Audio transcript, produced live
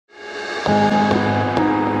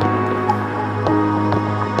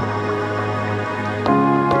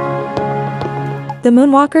The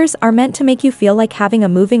Moonwalkers are meant to make you feel like having a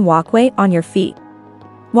moving walkway on your feet.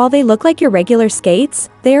 While they look like your regular skates,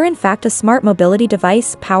 they are in fact a smart mobility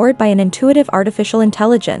device powered by an intuitive artificial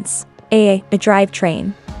intelligence, a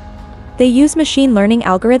drivetrain. They use machine learning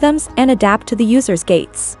algorithms and adapt to the user's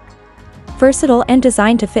gaits. Versatile and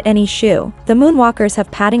designed to fit any shoe, the Moonwalkers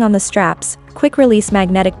have padding on the straps, quick-release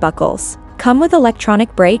magnetic buckles, come with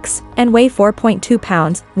electronic brakes, and weigh 4.2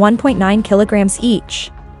 pounds, 1.9 kilograms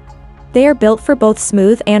each. They are built for both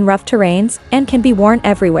smooth and rough terrains, and can be worn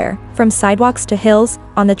everywhere, from sidewalks to hills,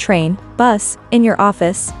 on the train, bus, in your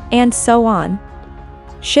office, and so on.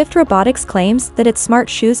 Shift Robotics claims that its smart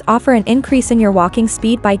shoes offer an increase in your walking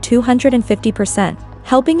speed by 250%,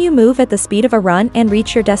 helping you move at the speed of a run and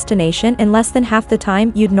reach your destination in less than half the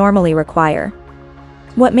time you'd normally require.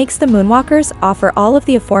 What makes the Moonwalkers offer all of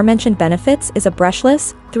the aforementioned benefits is a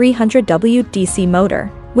brushless, 300W DC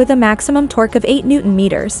motor, with a maximum torque of 8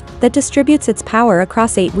 Nm that distributes its power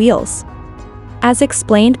across 8 wheels. As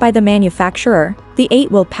explained by the manufacturer, the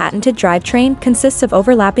 8-wheel patented drivetrain consists of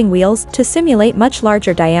overlapping wheels to simulate much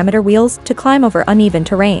larger diameter wheels to climb over uneven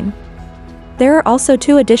terrain. There are also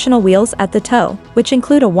 2 additional wheels at the toe, which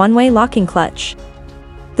include a one-way locking clutch.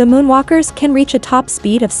 The Moonwalkers can reach a top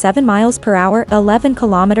speed of 7 miles per hour, 11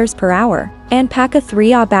 kilometers per hour, and pack a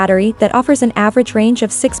 3Ah battery that offers an average range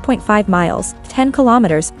of 6.5 miles, 10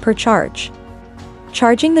 kilometers, per charge.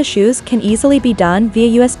 Charging the shoes can easily be done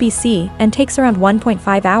via USB-C and takes around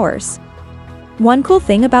 1.5 hours. One cool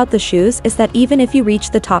thing about the shoes is that even if you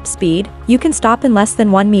reach the top speed, you can stop in less than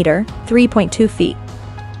 1 meter, 3.2 feet.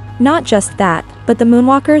 Not just that, but the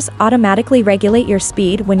Moonwalkers automatically regulate your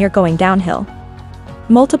speed when you're going downhill.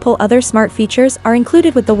 Multiple other smart features are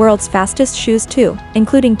included with the world's fastest shoes too,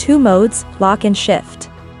 including 2 modes, lock and shift.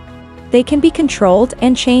 They can be controlled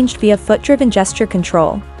and changed via foot-driven gesture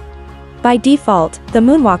control. By default, the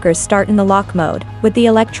Moonwalkers start in the lock mode, with the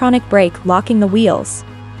electronic brake locking the wheels.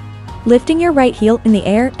 Lifting your right heel in the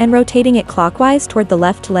air and rotating it clockwise toward the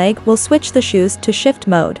left leg will switch the shoes to shift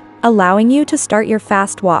mode, allowing you to start your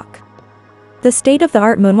fast walk. The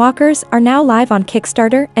state-of-the-art Moonwalkers are now live on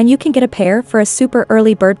Kickstarter, and you can get a pair for a super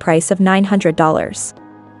early bird price of $900.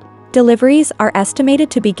 Deliveries are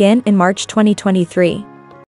estimated to begin in March 2023.